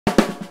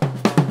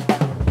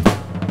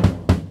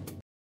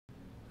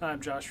Hi, I'm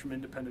Josh from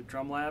Independent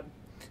Drum Lab.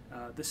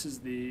 This is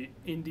the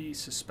Indie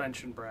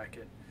suspension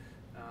bracket.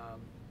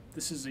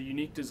 This is a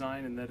unique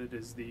design in that it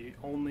is the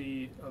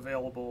only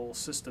available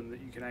system that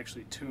you can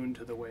actually tune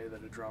to the way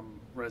that a drum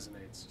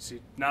resonates. See,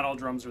 not all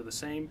drums are the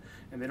same,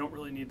 and they don't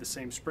really need the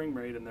same spring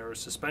rate, and they're a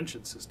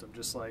suspension system,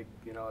 just like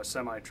a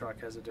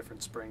semi-truck has a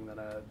different spring than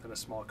a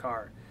small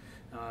car.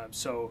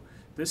 So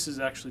this is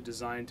actually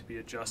designed to be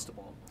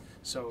adjustable.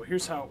 So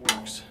here's how it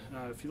works.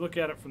 If you look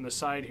at it from the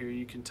side here,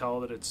 you can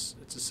tell that it's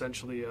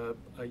essentially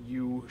a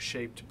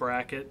U-shaped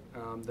bracket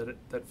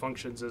that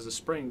functions as a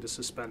spring to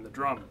suspend the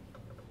drum.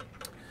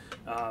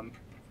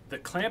 The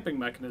clamping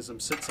mechanism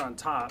sits on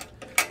top,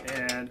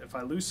 and if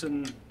I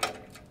loosen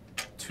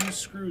two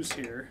screws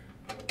here,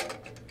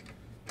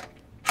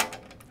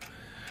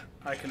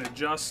 I can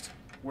adjust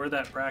where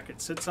that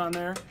bracket sits on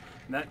there,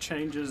 and that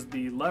changes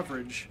the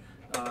leverage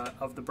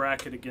of the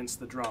bracket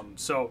against the drum.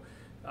 So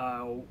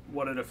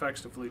what it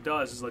effectively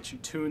does is let you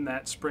tune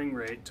that spring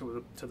rate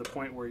to the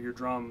point where your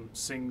drum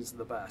sings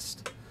the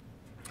best.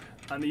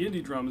 On the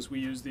Indie drums, we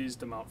use these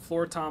to mount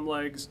floor tom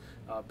legs,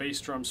 bass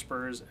drum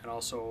spurs, and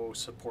also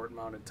support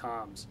mounted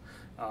toms.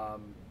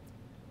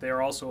 They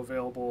are also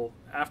available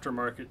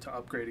aftermarket to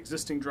upgrade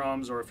existing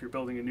drums, or if you're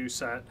building a new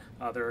set,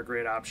 they're a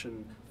great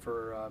option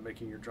for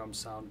making your drums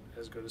sound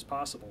as good as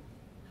possible.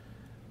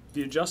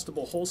 The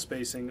adjustable hole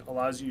spacing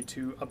allows you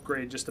to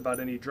upgrade just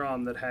about any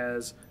drum that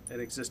has an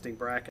existing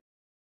bracket.